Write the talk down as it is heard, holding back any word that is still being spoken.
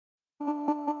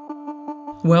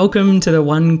Welcome to the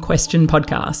One Question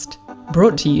podcast,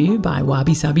 brought to you by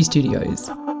Wabi Sabi Studios.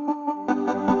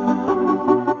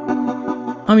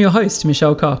 I'm your host,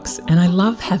 Michelle Cox, and I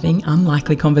love having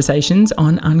unlikely conversations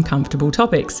on uncomfortable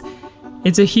topics.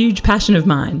 It's a huge passion of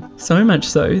mine, so much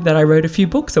so that I wrote a few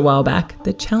books a while back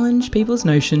that challenge people's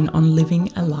notion on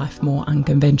living a life more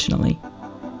unconventionally.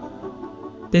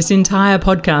 This entire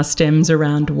podcast stems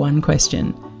around one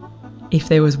question. If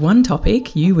there was one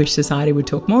topic you wish society would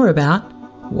talk more about,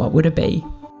 what would it be?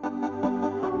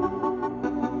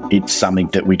 It's something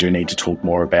that we do need to talk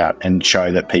more about and show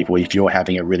that people, if you're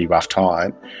having a really rough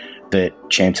time, that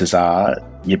chances are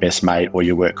your best mate or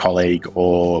your work colleague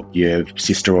or your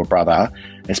sister or brother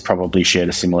has probably shared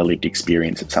a similar lived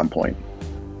experience at some point.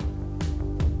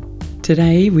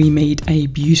 Today we meet a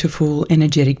beautiful,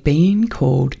 energetic being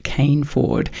called Kane.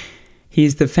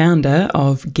 He's the founder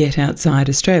of Get Outside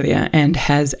Australia and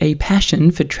has a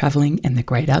passion for travelling and the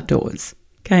great outdoors.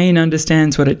 Kane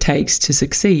understands what it takes to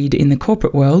succeed in the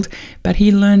corporate world, but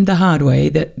he learned the hard way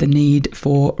that the need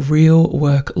for real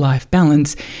work-life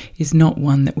balance is not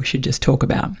one that we should just talk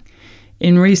about.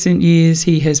 In recent years,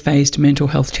 he has faced mental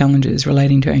health challenges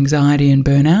relating to anxiety and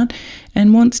burnout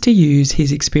and wants to use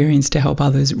his experience to help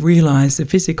others realise the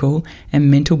physical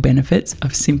and mental benefits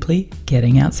of simply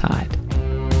getting outside.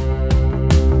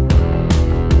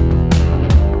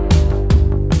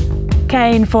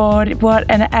 Kane Ford, what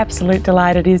an absolute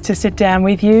delight it is to sit down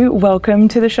with you. Welcome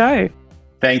to the show.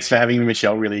 Thanks for having me,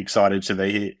 Michelle. Really excited to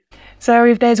be here. So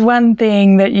if there's one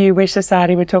thing that you wish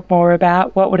society would talk more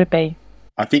about, what would it be?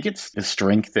 I think it's the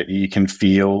strength that you can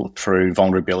feel through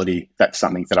vulnerability. That's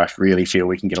something that I really feel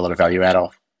we can get a lot of value out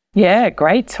of. Yeah,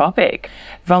 great topic.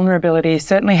 Vulnerability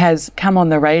certainly has come on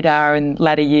the radar in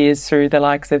latter years through the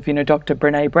likes of, Dr.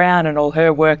 Brené Brown and all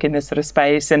her work in this sort of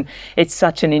space. And it's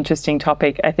such an interesting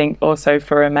topic, I think, also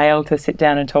for a male to sit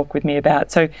down and talk with me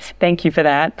about. So thank you for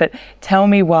that. But tell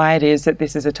me why it is that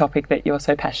this is a topic that you're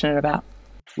so passionate about.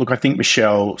 Look, I think,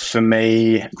 Michelle, for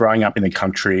me, growing up in the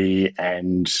country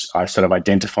and I sort of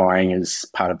identifying as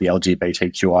part of the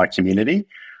LGBTQI community,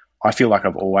 I feel like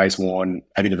I've always worn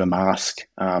a bit of a mask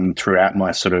throughout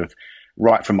my sort of,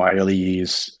 right from my early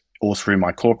years all through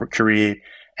my corporate career.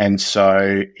 And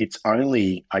so it's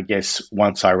only, I guess,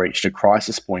 once I reached a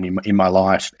crisis point in my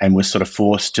life and was sort of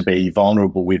forced to be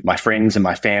vulnerable with my friends and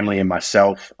my family and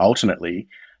myself, ultimately,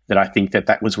 that I think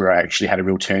that was where I actually had a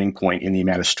real turning point in the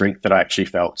amount of strength that I actually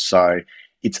felt. So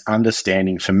it's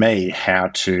understanding for me how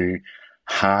to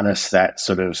harness that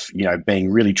sort of,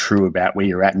 being really true about where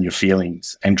you're at and your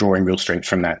feelings and drawing real strength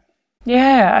from that.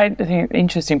 Yeah, I think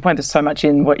interesting point. There's so much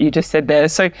in what you just said there.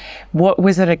 So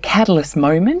was it a catalyst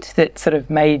moment that sort of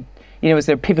made, was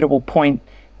there a pivotal point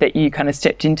that you kind of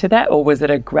stepped into that, or was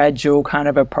it a gradual kind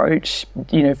of approach,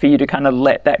 for you to kind of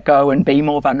let that go and be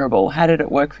more vulnerable? How did it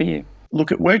work for you?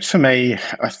 Look, it worked for me.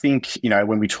 I think,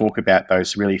 when we talk about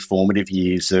those really formative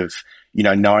years of,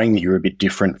 knowing that you're a bit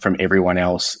different from everyone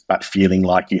else, but feeling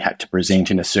like you had to present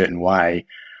in a certain way,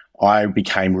 I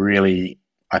became really,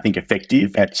 I think,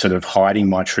 effective at sort of hiding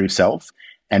my true self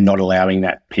and not allowing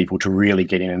that people to really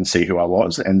get in and see who I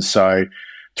was. And so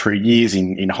through years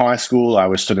in high school, I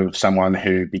was sort of someone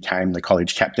who became the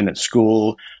college captain at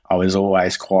school. I was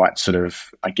always quite sort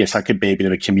of, I guess I could be a bit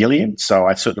of a chameleon. So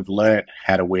I sort of learnt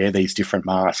how to wear these different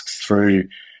masks through,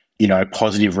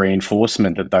 positive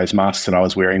reinforcement that those masks that I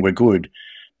was wearing were good.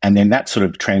 And then that sort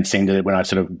of transcended when I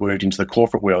sort of moved into the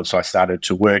corporate world. So I started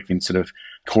to work in sort of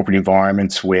corporate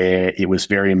environments where it was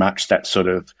very much that sort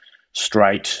of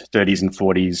straight 30s and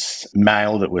 40s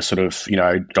male that was sort of,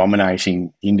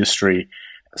 dominating industry.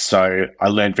 So I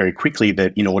learned very quickly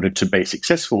that in order to be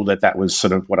successful, that was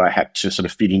sort of what I had to sort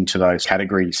of fit into those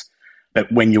categories. But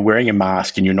when you're wearing a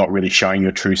mask and you're not really showing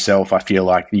your true self, I feel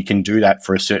like you can do that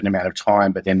for a certain amount of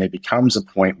time, but then there becomes a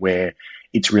point where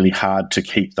it's really hard to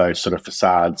keep those sort of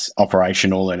facades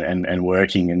operational and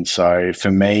working. And so for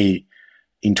me,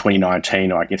 in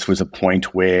 2019, I guess was a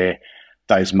point where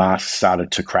those masks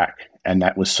started to crack. And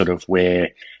that was sort of where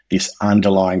this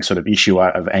underlying sort of issue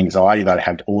of anxiety that I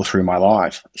had all through my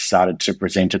life started to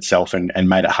present itself and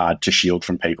made it hard to shield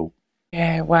from people.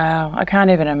 Yeah, wow. I can't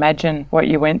even imagine what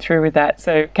you went through with that.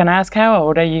 So can I ask, how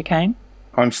old are you, Kane?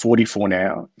 I'm 44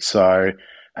 now. So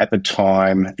at the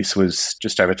time, this was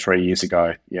just over 3 years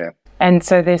ago, yeah. And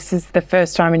so this is the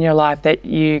first time in your life that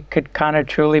you could kind of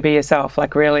truly be yourself,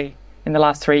 like really in the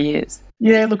last 3 years?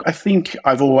 Yeah, look, I think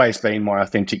I've always been my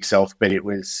authentic self, but it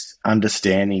was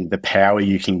understanding the power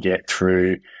you can get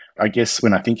through, I guess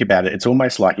when I think about it, it's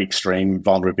almost like extreme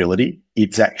vulnerability.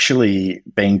 It's actually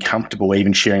being comfortable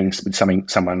even sharing with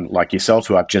someone like yourself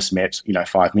who I've just met,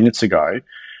 5 minutes ago,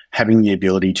 having the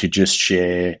ability to just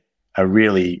share a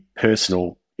really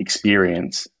personal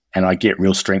experience. And I get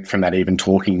real strength from that. Even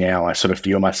talking now, I sort of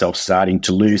feel myself starting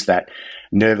to lose that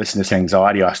nervousness,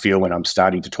 anxiety I feel when I'm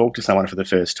starting to talk to someone for the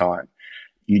first time.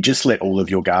 You just let all of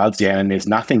your guards down, and there's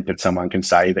nothing that someone can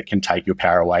say that can take your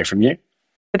power away from you.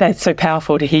 That's so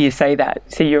powerful to hear you say that.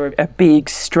 So you're a big,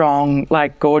 strong,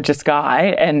 like gorgeous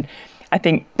guy. And I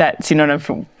think that's,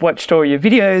 I've watched all your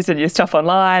videos and your stuff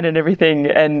online and everything.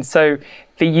 And so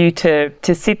for you to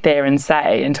sit there and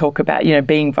say and talk about,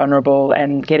 being vulnerable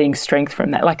and getting strength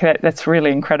from that, that's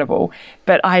really incredible.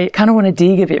 But I kind of want to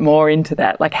dig a bit more into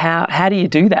that. Like how do you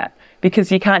do that? Because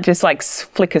you can't just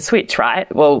flick a switch, right?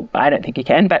 Well, I don't think you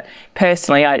can, but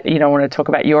personally, I want to talk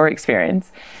about your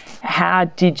experience. How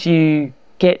did you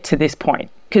get to this point?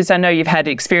 Because I know you've had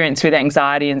experience with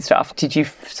anxiety and stuff. Did you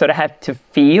sort of have to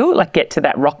get to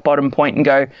that rock bottom point and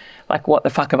go, what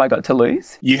the fuck have I got to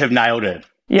lose? You have nailed it.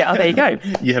 Yeah, there you go.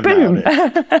 You have nailed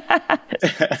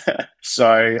it.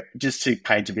 So just to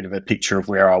paint a bit of a picture of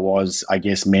where I was, I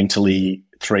guess, mentally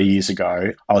 3 years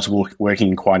ago, I was working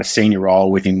in quite a senior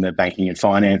role within the banking and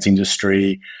finance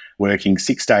industry, working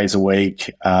 6 days a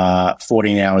week,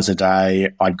 14 hours a day.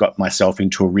 I'd got myself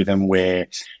into a rhythm where,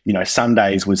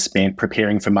 Sundays was spent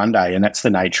preparing for Monday. And that's the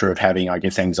nature of having, I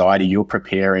guess, anxiety. You're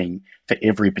preparing for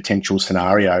every potential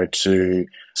scenario to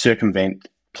circumvent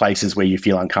places where you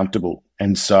feel uncomfortable.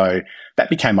 And so that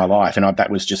became my life, and that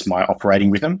was just my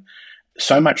operating rhythm.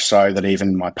 So much so that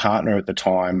even my partner at the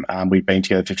time, we'd been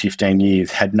together for 15 years,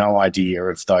 had no idea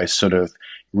of those sort of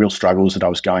real struggles that I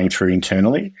was going through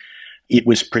internally. It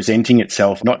was presenting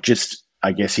itself not just,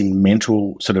 I guess, in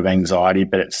mental sort of anxiety,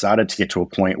 but it started to get to a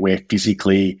point where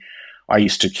physically I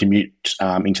used to commute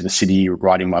into the city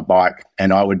riding my bike,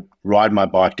 and I would ride my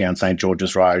bike down St.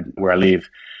 George's Road where I live,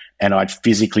 and I'd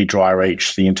physically dry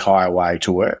reach the entire way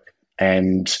to work.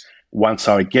 And once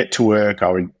I would get to work,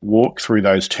 I would walk through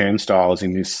those turnstiles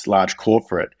in this large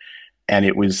corporate, and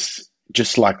it was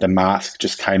just like the mask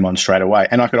just came on straight away.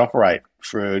 And I could operate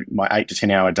for my 8 to 10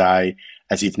 hour day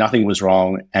as if nothing was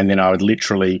wrong. And then I would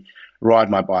literally ride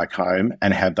my bike home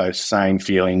and have those same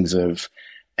feelings of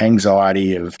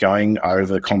anxiety, of going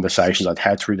over the conversations I'd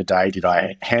had through the day. Did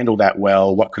I handle that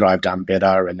well? What could I have done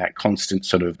better? And that constant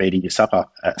sort of beating yourself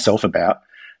about.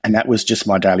 And that was just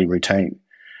my daily routine.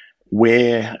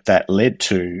 Where that led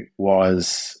to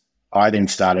was I then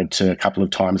started to, a couple of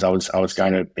times I was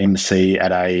going to MC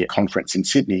at a conference in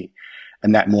Sydney,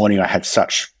 and that morning I had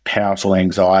such powerful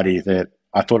anxiety that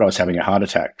I thought I was having a heart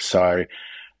attack. So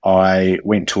I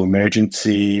went to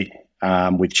emergency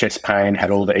with chest pain, had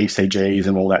all the ECGs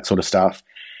and all that sort of stuff,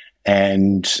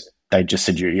 and they just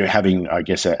said, you're having, I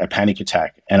guess, a panic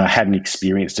attack. And I hadn't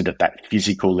experienced it at that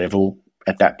physical level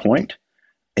at that point.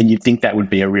 And you'd think that would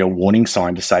be a real warning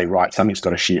sign to say, right, something's got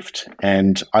to shift.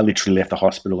 And I literally left the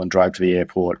hospital and drove to the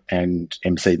airport and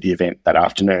emceed the event that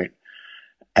afternoon.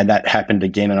 And that happened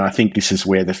again. And I think this is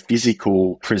where the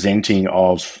physical presenting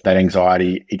of that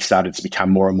anxiety, it started to become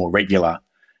more and more regular.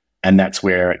 And that's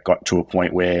where it got to a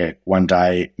point where one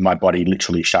day my body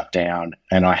literally shut down,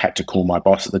 and I had to call my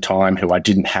boss at the time, who I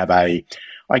didn't have an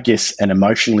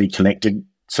emotionally connected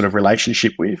sort of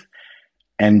relationship with,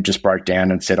 and just broke down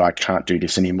and said, I can't do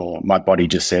this anymore. My body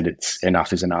just said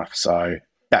enough is enough. So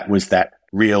that was that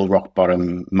real rock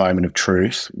bottom moment of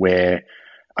truth where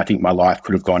I think my life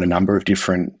could have gone a number of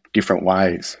different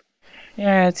ways.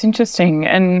 Yeah, it's interesting.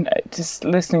 And just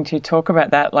listening to you talk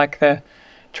about that, like the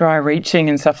dry reaching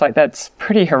and stuff like that's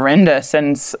pretty horrendous.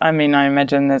 And I mean, I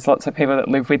imagine there's lots of people that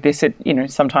live with this at,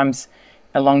 sometimes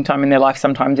a long time in their life,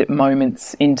 sometimes at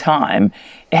moments in time.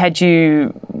 Had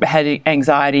you had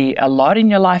anxiety a lot in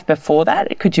your life before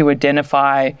that? Could you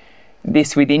identify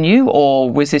this within you,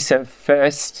 or was this a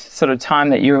first sort of time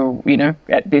that you were,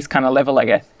 at this kind of level, I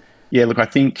guess? Yeah, look, I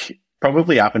think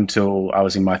probably up until I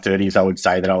was in my 30s, I would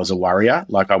say that I was a worrier.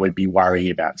 Like I would be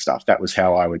worrying about stuff. That was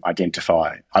how I would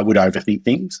identify. I would overthink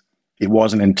things. It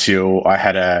wasn't until I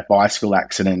had a bicycle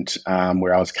accident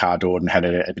where I was car doored and had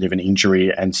a bit of an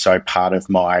injury. And so part of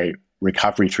my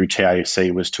recovery through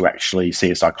TAFC was to actually see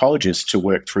a psychologist to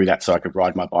work through that so I could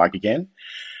ride my bike again.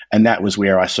 And that was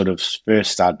where I sort of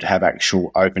first started to have actual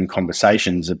open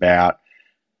conversations about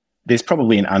there's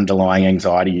probably an underlying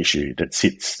anxiety issue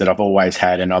that I've always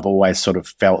had, and I've always sort of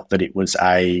felt that it was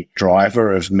a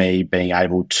driver of me being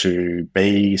able to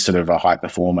be sort of a high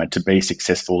performer, to be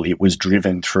successful. It was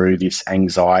driven through this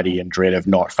anxiety and dread of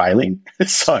not failing.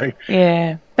 So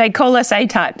yeah, they call us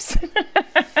A-types.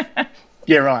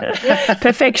 Yeah, right.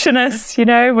 Perfectionists, we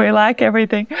like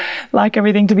everything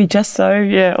to be just so.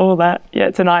 Yeah, all that. Yeah,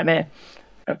 it's a nightmare.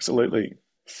 Absolutely.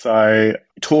 So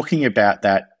talking about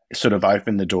that sort of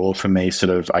opened the door for me, sort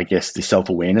of, I guess, the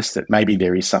self-awareness that maybe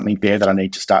there is something there that I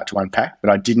need to start to unpack.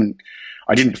 But I didn't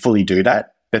fully do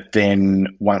that. But then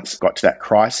once I got to that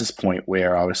crisis point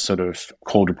where I was sort of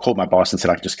called my boss and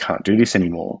said, I just can't do this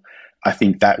anymore. I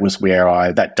think that was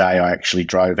where that day I actually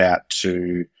drove out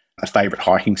to a favourite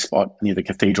hiking spot near the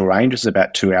Cathedral Range. It's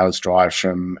about 2 hours drive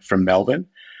from Melbourne.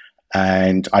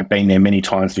 And I'd been there many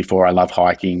times before. I love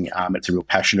hiking. It's a real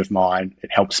passion of mine.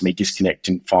 It helps me disconnect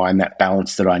and find that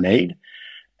balance that I need.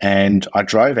 And I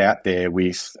drove out there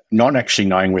with not actually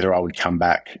knowing whether I would come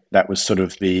back. That was sort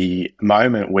of the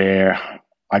moment where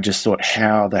I just thought,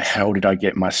 how the hell did I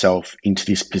get myself into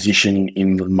this position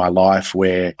in my life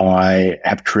where I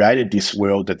have created this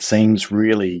world that seems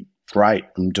really great.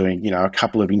 I'm doing, a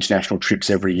couple of international trips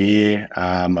every year.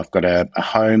 I've got a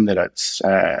home that it's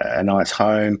a nice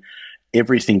home.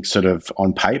 Everything sort of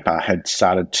on paper had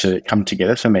started to come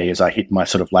together for me as I hit my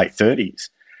sort of late 30s.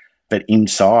 But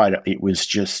inside, it was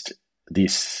just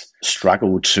this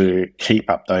struggle to keep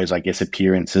up those, I guess,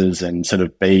 appearances and sort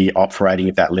of be operating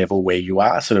at that level where you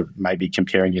are sort of maybe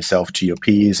comparing yourself to your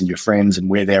peers and your friends and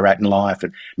where they're at in life.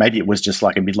 And maybe it was just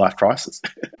like a midlife crisis.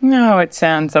 No, it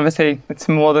sounds, obviously, it's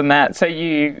more than that. So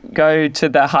you go to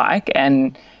the hike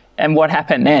and what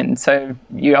happened then? So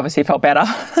you obviously felt better.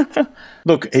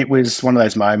 Look, it was one of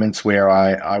those moments where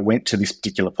I went to this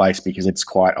particular place because it's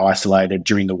quite isolated.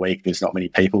 During the week, there's not many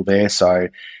people there. So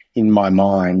in my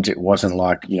mind, it wasn't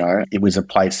like, it was a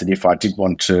place that if I did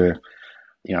want to,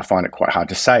 I find it quite hard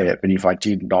to say it, but if I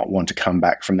did not want to come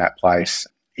back from that place,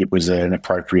 it was an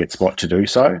appropriate spot to do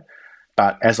so.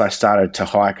 But as I started to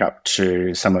hike up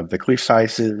to some of the cliff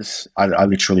faces, I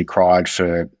literally cried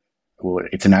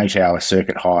it's an 8-hour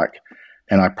circuit hike,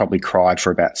 and I probably cried for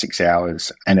about 6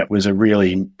 hours. And it was a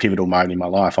really pivotal moment in my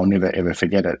life. I'll never, ever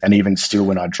forget it. And even still,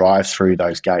 when I drive through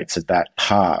those gates at that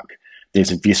park, there's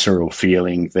a visceral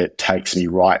feeling that takes me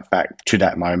right back to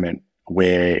that moment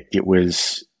where it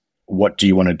was, what do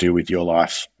you want to do with your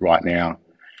life right now?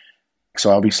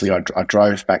 So obviously I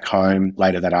drove back home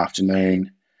later that afternoon,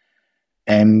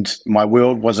 and my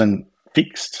world wasn't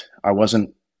fixed. I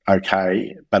wasn't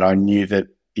okay, but I knew that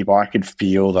if I could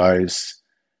feel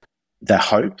the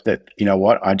hope that,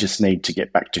 I just need to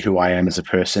get back to who I am as a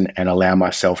person and allow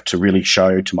myself to really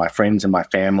show to my friends and my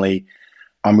family,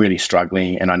 I'm really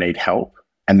struggling and I need help.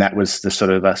 And that was the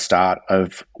sort of the start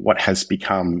of what has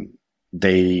become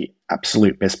the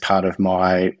absolute best part of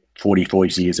my 44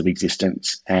 years of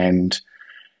existence. And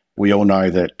we all know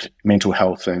that mental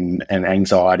health and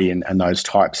anxiety and those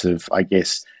types of, I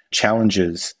guess,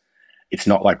 challenges, it's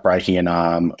not like breaking an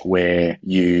arm where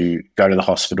you go to the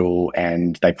hospital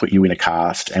and they put you in a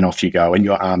cast and off you go and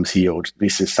your arm's healed.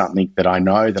 This is something that I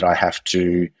know that I have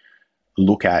to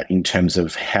look at in terms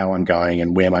of how I'm going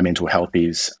and where my mental health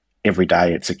is. Every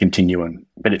day it's a continuum,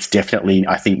 but it's definitely,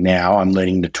 I think now I'm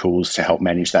learning the tools to help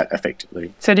manage that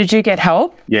effectively. So did you get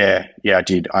help? Yeah, I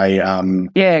did.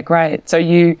 Yeah, great. So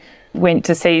you went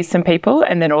to see some people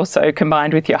and then also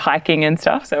combined with your hiking and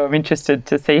stuff. So I'm interested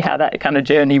to see how that kind of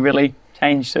journey really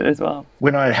changed it as well.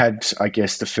 When I had,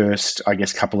 the first,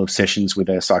 couple of sessions with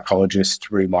a psychologist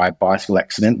through my bicycle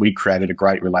accident, we created a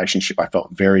great relationship. I felt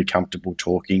very comfortable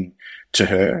talking to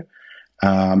her.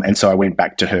 And so I went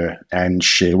back to her and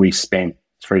we spent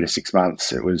 3 to 6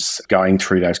 months. It was going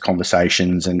through those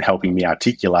conversations and helping me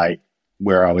articulate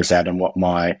where I was at and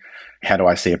how do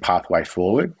I see a pathway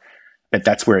forward. But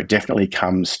that's where it definitely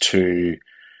comes to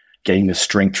getting the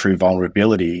strength through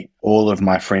vulnerability. All of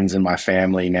my friends and my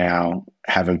family now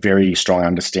have a very strong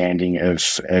understanding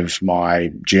of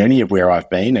my journey, of where I've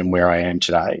been and where I am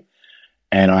today.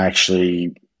 And I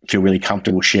actually feel really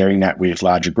comfortable sharing that with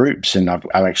larger groups. And I've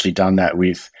actually done that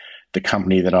with the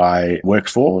company that I work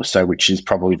for, which is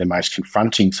probably the most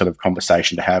confronting sort of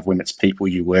conversation to have when it's people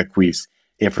you work with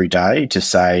every day, to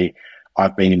say,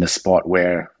 I've been in a spot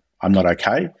where I'm not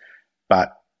okay,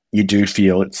 but you do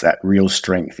feel it's that real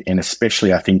strength. And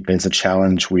especially I think there's a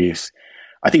challenge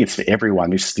I think it's for everyone.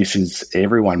 This is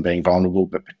everyone being vulnerable,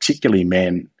 but particularly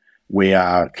men. We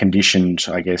are conditioned,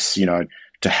 I guess,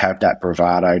 to have that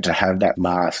bravado, to have that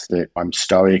mask that I'm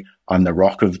stoic, I'm the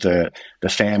rock of the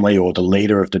family or the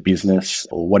leader of the business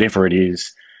or whatever it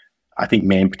is. I think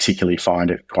men particularly find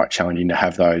it quite challenging to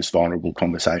have those vulnerable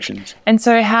conversations. And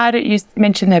so how did you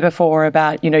mention there before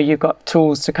about, you've got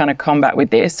tools to kind of combat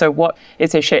with this. So what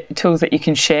is there tools that you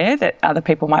can share that other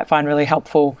people might find really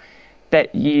helpful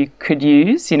that you could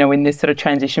use, in this sort of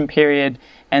transition period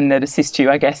and that assist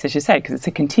you, I guess, as you say, because it's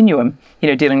a continuum,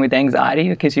 dealing with anxiety,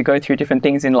 because you go through different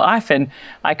things in life. And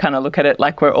I kind of look at it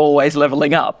like we're always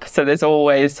leveling up. So there's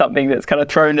always something that's kind of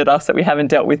thrown at us that we haven't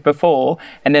dealt with before.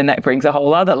 And then that brings a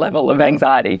whole other level of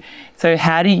anxiety. So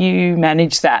how do you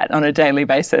manage that on a daily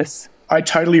basis? I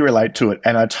totally relate to it,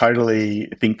 and I totally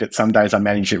think that some days I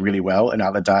manage it really well and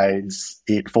other days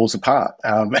it falls apart.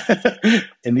 And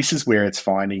this is where it's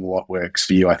finding what works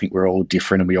for you. I think we're all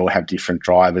different and we all have different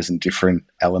drivers and different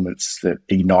elements that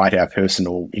ignite our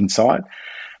personal insight.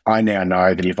 I now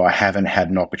know that if I haven't had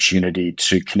an opportunity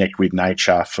to connect with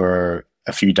nature for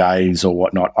a few days or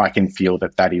whatnot, I can feel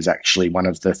that that is actually one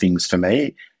of the things for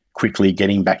me. Quickly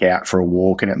getting back out for a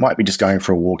walk, and it might be just going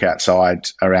for a walk outside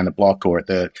around the block or at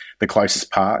the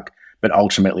closest park. But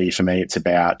ultimately for me, it's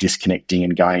about disconnecting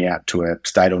and going out to a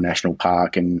state or national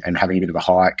park and having a bit of a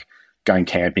hike, going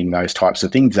camping, those types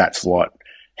of things. That's what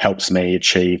helps me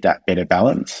achieve that better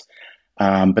balance.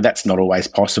 But that's not always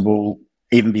possible.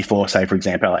 Even before, say, for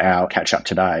example, our catch up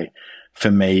today, for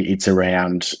me, it's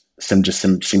around some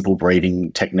simple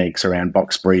breathing techniques around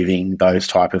box breathing, those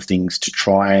type of things to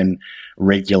try and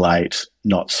regulate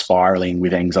not spiraling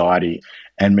with anxiety.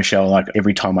 And Michelle, like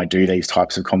every time I do these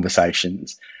types of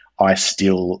conversations, I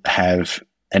still have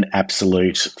an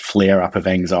absolute flare up of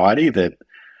anxiety that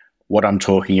what I'm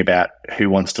talking about, who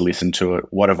wants to listen to it,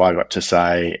 what have I got to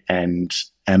say, and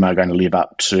am I going to live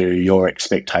up to your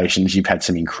expectations? You've had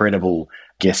some incredible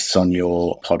guests on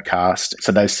your podcast.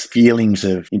 So those feelings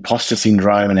of imposter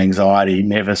syndrome and anxiety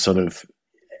never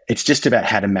it's just about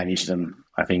how to manage them,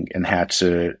 I think, and how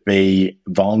to be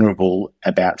vulnerable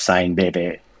about saying they're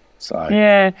there. So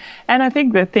yeah, and I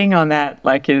think the thing on that,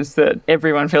 is that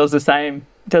everyone feels the same.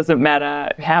 Doesn't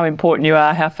matter how important you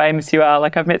are, how famous you are.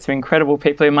 I've met some incredible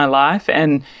people in my life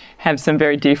and have some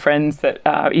very dear friends that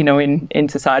are, in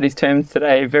society's terms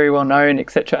today, very well known,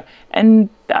 etc. And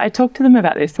I talk to them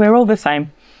about this. We're all the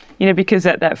same. Because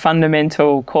at that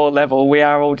fundamental core level, we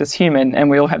are all just human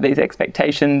and we all have these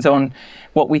expectations on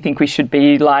what we think we should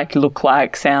be like, look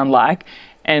like, sound like.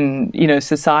 And,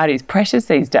 society's pressures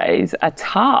these days are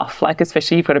tough,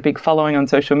 especially you've got a big following on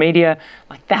social media.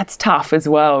 That's tough as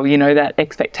well, that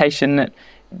expectation that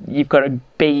you've got to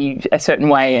be a certain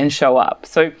way and show up.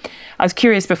 So I was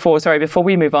curious before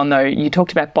we move on though, you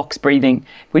talked about box breathing,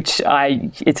 which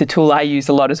it's a tool I use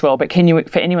a lot as well. But can you,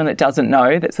 for anyone that doesn't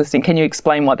know, that's listening, can you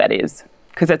explain what that is?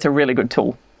 Because that's a really good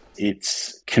tool.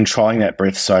 It's controlling that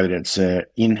breath so that it's an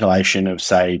inhalation of,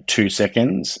 say, 2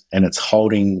 seconds, and it's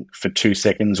holding for 2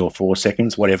 seconds or 4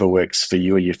 seconds, whatever works for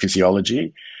you or your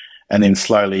physiology, and then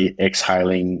slowly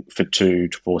exhaling for 2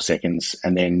 to 4 seconds,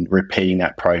 and then repeating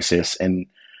that process. And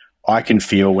I can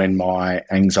feel when my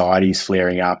anxiety is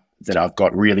flaring up that I've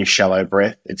got really shallow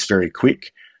breath. It's very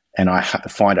quick, and I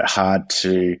find it hard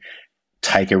to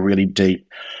take a really deep,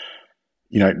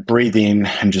 breathe in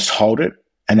and just hold it.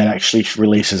 And that actually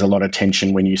releases a lot of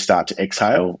tension when you start to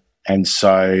exhale. And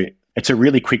so it's a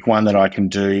really quick one that I can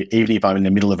do, even if I'm in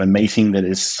the middle of a meeting that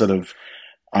is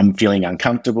I'm feeling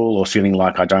uncomfortable or feeling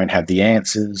like I don't have the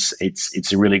answers.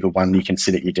 It's a really good one you can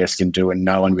sit at your desk and do, and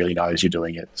no one really knows you're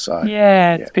doing it. So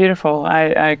yeah, it's beautiful. I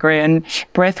agree. And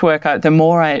breath work, the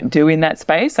more I do in that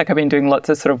space, I've been doing lots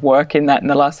of work in that in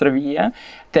the last year,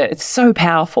 that it's so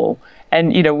powerful.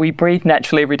 And, we breathe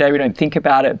naturally every day. We don't think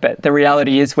about it. But the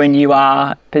reality is when you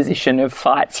are position of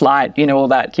fight, flight, all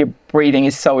that, your breathing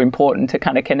is so important to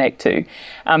kind of connect to.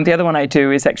 The other one I do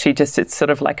is actually it's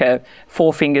like a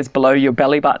 4 fingers below your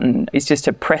belly button is just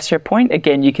a pressure point.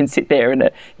 Again, you can sit there and,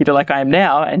 like I am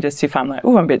now, and just if I'm like,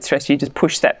 I'm a bit stressed, you just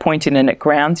push that point in and it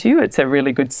grounds you. It's a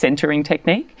really good centering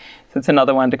technique. So it's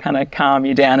another one to kind of calm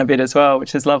you down a bit as well,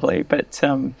 which is lovely. But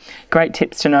great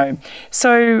tips to know.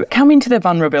 So come into the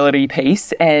vulnerability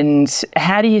piece, and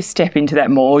how do you step into that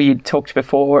more? You talked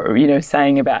before,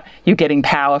 saying about you getting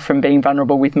power from being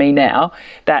vulnerable with me now.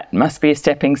 That must be a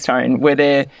stepping stone. Were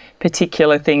there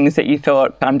particular things that you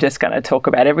thought, I'm just going to talk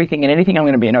about everything and anything, I'm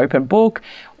going to be an open book?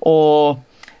 Or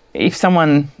if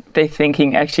they're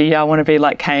thinking, actually, yeah, I want to be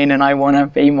like Kane and I want to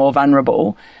be more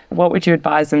vulnerable, what would you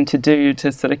advise them to do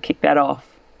to kick that off?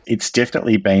 It's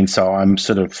definitely been so. I'm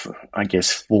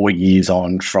 4 years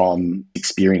on from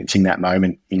experiencing that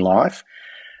moment in life.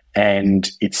 And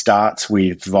it starts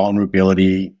with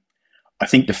vulnerability. I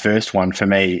think the first one for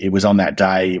me, it was on that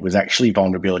day, it was actually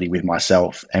vulnerability with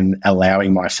myself and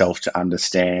allowing myself to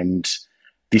understand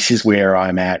this is where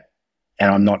I'm at. And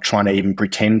I'm not trying to even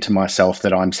pretend to myself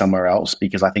that I'm somewhere else,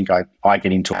 because I think I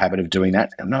get into a habit of doing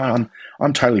that. No,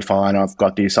 I'm totally fine. I've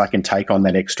got this. I can take on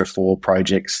that extra 4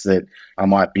 projects that I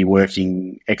might be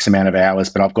working X amount of hours,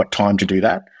 but I've got time to do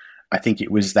that. I think it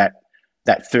was that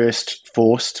first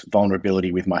forced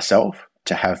vulnerability with myself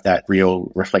to have that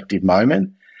real reflective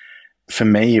moment. For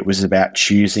me, it was about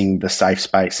choosing the safe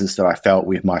spaces that I felt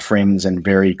with my friends and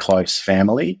very close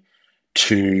family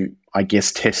to, I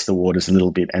guess, test the waters a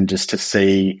little bit and just to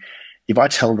see if I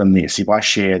tell them this, if I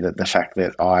share that the fact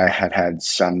that I had had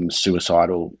some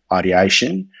suicidal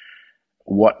ideation,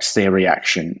 what's their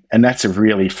reaction? And that's a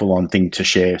really full-on thing to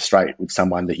share straight with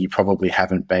someone that you probably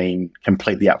haven't been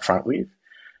completely upfront with.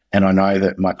 And I know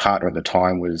that my partner at the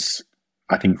time was,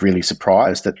 I think, really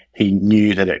surprised that he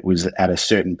knew that it was at a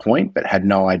certain point, but had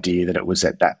no idea that it was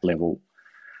at that level.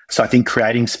 So I think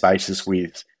creating spaces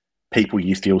with people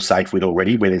you feel safe with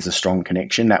already, where there's a strong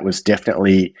connection, that was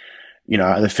definitely,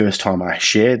 the first time I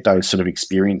shared those sort of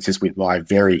experiences with my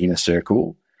very inner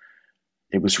circle.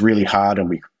 It was really hard and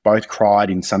we both cried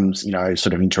in some,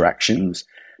 sort of interactions,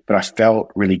 but I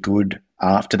felt really good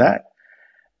after that.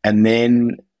 And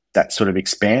then that sort of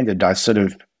expanded. I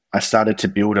started to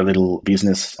build a little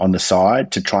business on the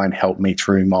side to try and help me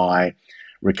through my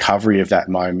recovery of that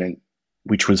moment,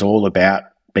 which was all about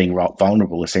being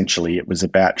vulnerable, essentially. It was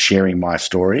about sharing my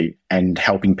story and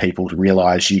helping people to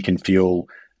realize you can feel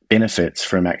benefits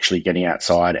from actually getting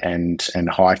outside and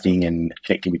hiking and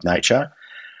connecting with nature.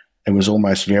 It was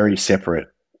almost very separate.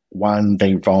 One,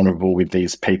 being vulnerable with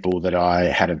these people that I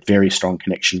had a very strong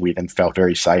connection with and felt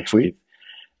very safe with.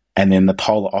 And then the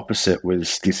polar opposite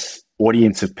was this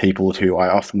audience of people who I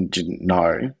often didn't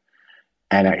know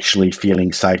and actually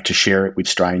feeling safe to share it with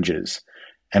strangers.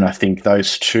 And I think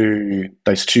those two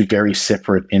very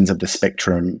separate ends of the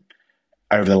spectrum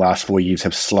over the last 4 years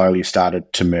have slowly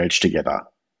started to merge together.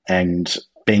 And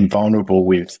being vulnerable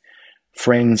with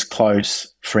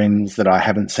close friends that I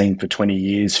haven't seen for 20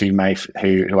 years who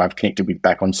I've connected with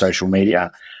back on social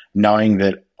media, knowing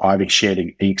that I've shared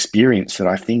an experience that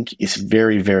I think is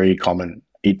very, very common.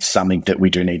 It's something that we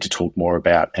do need to talk more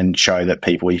about and show that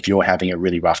people, if you're having a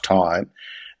really rough time,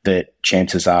 that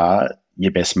chances are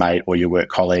your best mate or your work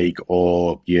colleague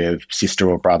or your sister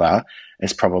or brother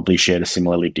has probably shared a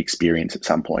similar lived experience at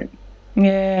some point.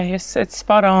 Yeah, yes, it's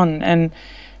spot on. And,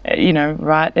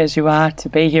 right as you are to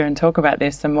be here and talk about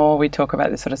this, the more we talk about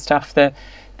this sort of stuff, the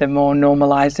more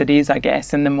normalised it is, I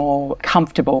guess, and the more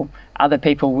comfortable other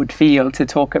people would feel to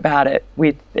talk about it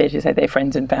with, as you say, their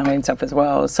friends and family and stuff as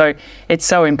well. So it's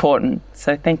so important.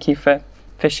 So thank you for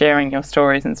sharing your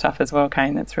stories and stuff as well,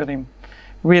 Kane. That's really,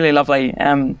 really lovely.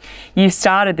 You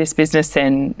started this business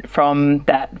then from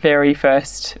that very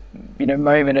first,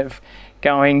 moment of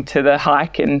going to the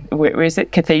hike, and where is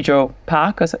it? Cathedral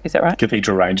Park, is that right?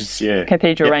 Cathedral Ranges, yeah.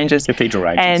 Cathedral Ranges. Cathedral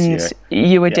Ranges, and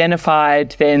you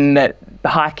identified then that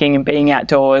hiking and being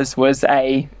outdoors was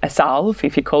a salve,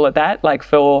 if you call it that, like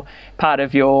for part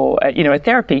of your, a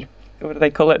therapy. What do they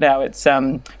call it now? It's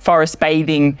forest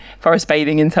bathing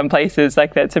in some places.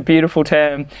 Like, that's a beautiful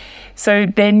term. So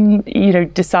then,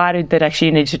 decided that actually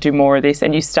you need to do more of this,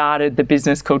 and you started the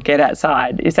business called Get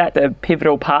Outside. Is that the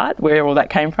pivotal part where all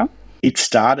that came from? It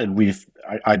started with,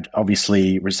 I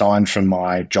obviously resigned from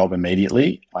my job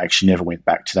immediately. I actually never went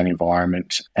back to that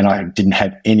environment, and I didn't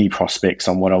have any prospects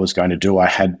on what I was going to do. I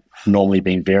had normally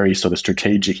been very sort of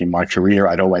strategic in my career.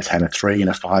 I'd always had a 3 and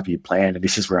a 5 year plan, and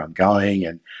this is where I'm going.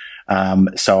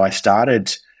 And so I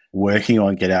started working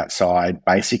on Get Outside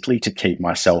basically to keep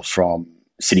myself from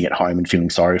sitting at home and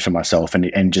feeling sorry for myself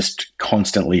and just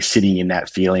constantly sitting in that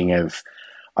feeling of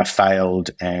I failed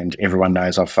and everyone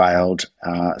knows I've failed.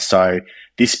 So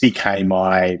this became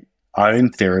my own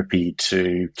therapy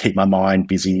to keep my mind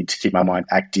busy, to keep my mind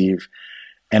active.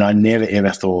 And I never,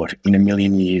 ever thought in a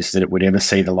million years that it would ever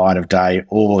see the light of day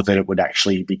or that it would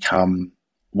actually become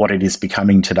what it is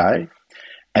becoming today.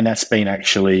 And that's been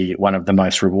actually one of the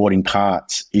most rewarding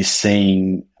parts, is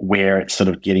seeing where it's sort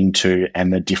of getting to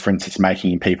and the difference it's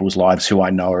making in people's lives who I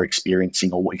know are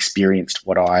experiencing or experienced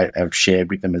what I have shared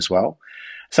with them as well.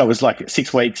 So it was like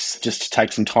 6 weeks just to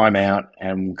take some time out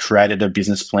and created a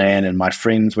business plan. And my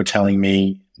friends were telling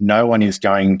me no one is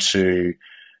going to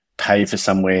pay for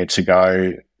somewhere to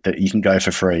go that you can go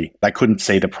for free. They couldn't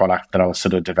see the product that I was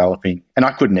sort of developing. And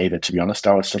I couldn't either, to be honest.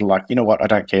 I was sort of like, you know what? I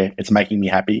don't care. It's making me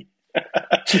happy.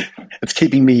 It's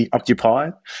keeping me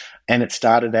occupied. And it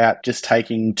started out just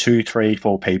taking 2, 3,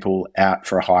 4 people out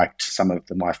for a hike to some of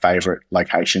my favourite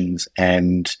locations.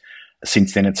 And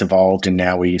since then it's evolved, and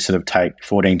now we sort of take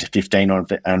 14 to 15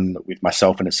 on with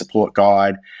myself and a support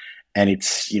guide. And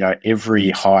it's, every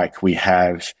hike we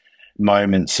have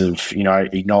moments of,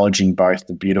 acknowledging both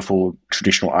the beautiful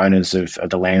traditional owners of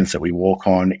the lands that we walk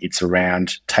on. It's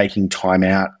around taking time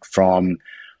out from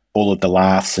all of the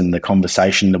laughs and the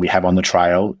conversation that we have on the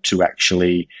trail to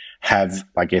actually have,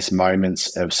 I guess,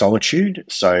 moments of solitude.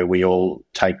 So we all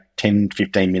take 10,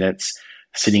 15 minutes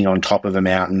sitting on top of a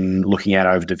mountain, looking out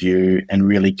over the view and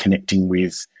really connecting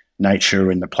with nature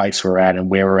and the place we're at and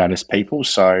where we're at as people.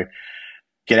 So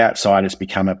Get Outside has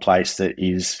become a place that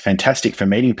is fantastic for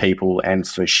meeting people and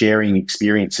for sharing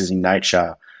experiences in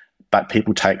nature, but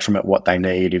people take from it what they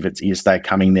need. If it is they're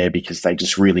coming there because they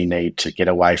just really need to get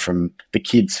away from the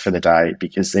kids for the day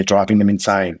because they're driving them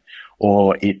insane,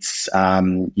 or it's,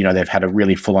 they've had a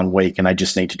really full-on week and they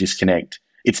just need to disconnect.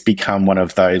 It's become one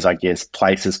of those, I guess,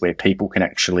 places where people can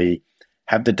actually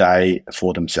have the day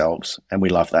for themselves, and we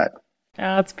love that.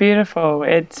 Oh, it's beautiful.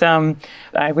 It's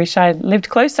I wish I lived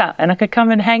closer and I could come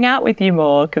and hang out with you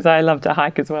more because I love to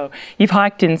hike as well. You've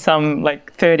hiked in some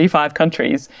 35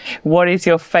 countries. What is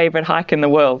your favourite hike in the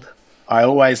world? I'm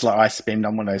one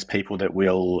of those people that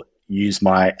will use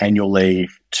my annual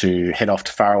leave to head off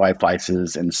to faraway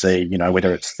places and see,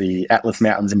 whether it's the Atlas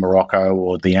Mountains in Morocco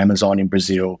or the Amazon in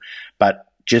Brazil. But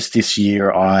just this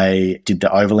year, I did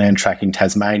the overland track in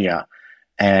Tasmania,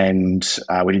 and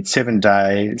we did 7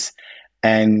 days.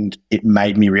 And it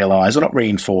made me realise, or not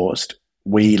reinforced,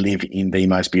 we live in the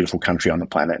most beautiful country on the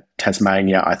planet.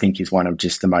 Tasmania, I think, is one of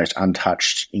just the most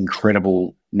untouched,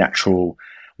 incredible natural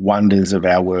wonders of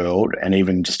our world. And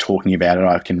even just talking about it,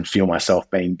 I can feel myself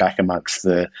being back amongst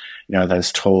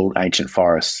those tall ancient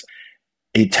forests.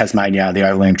 Tasmania, the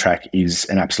overland track is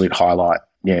an absolute highlight.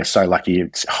 Yeah, so lucky.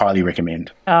 It's highly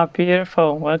recommend. Oh,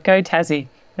 beautiful. Well, go Tassie,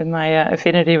 with my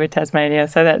affinity with Tasmania.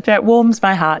 So that warms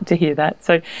my heart to hear that.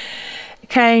 So,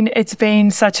 Kane, it's been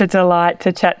such a delight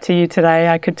to chat to you today.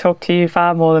 I could talk to you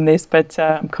far more than this, but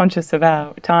I'm conscious of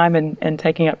our time and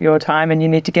taking up your time, and you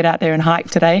need to get out there and hike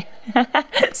today.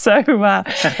 So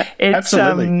it's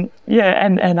absolutely.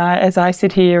 And as I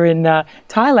sit here in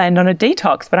Thailand on a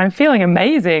detox, but I'm feeling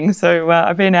amazing. So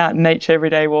I've been out in nature every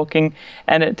day walking,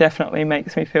 and it definitely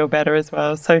makes me feel better as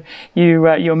well. So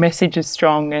your message is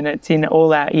strong, and it's in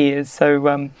all our ears.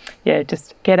 So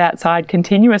just get outside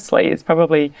continuously is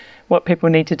probably what people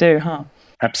need to do, huh?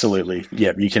 Absolutely.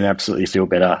 Yeah, you can absolutely feel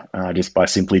better just by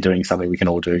simply doing something we can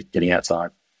all do, getting outside.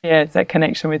 Yeah, it's that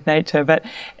connection with nature. But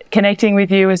connecting with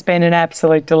you has been an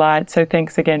absolute delight. So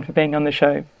thanks again for being on the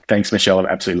show. Thanks, Michelle. I've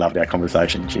absolutely loved our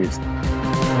conversation. Cheers.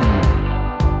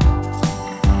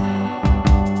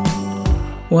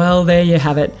 Well, there you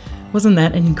have it. Wasn't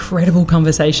that an incredible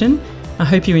conversation? I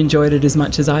hope you enjoyed it as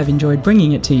much as I've enjoyed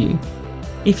bringing it to you.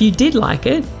 If you did like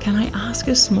it, can I ask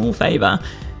a small favour?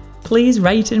 Please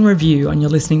rate and review on your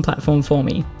listening platform for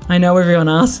me. I know everyone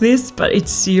asks this, but it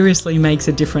seriously makes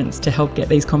a difference to help get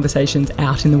these conversations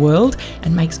out in the world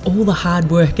and makes all the hard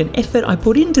work and effort I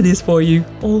put into this for you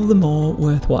all the more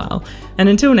worthwhile. And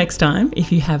until next time,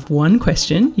 if you have one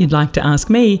question you'd like to ask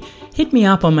me, hit me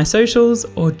up on my socials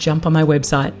or jump on my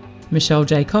website,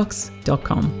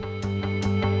 michellejcox.com.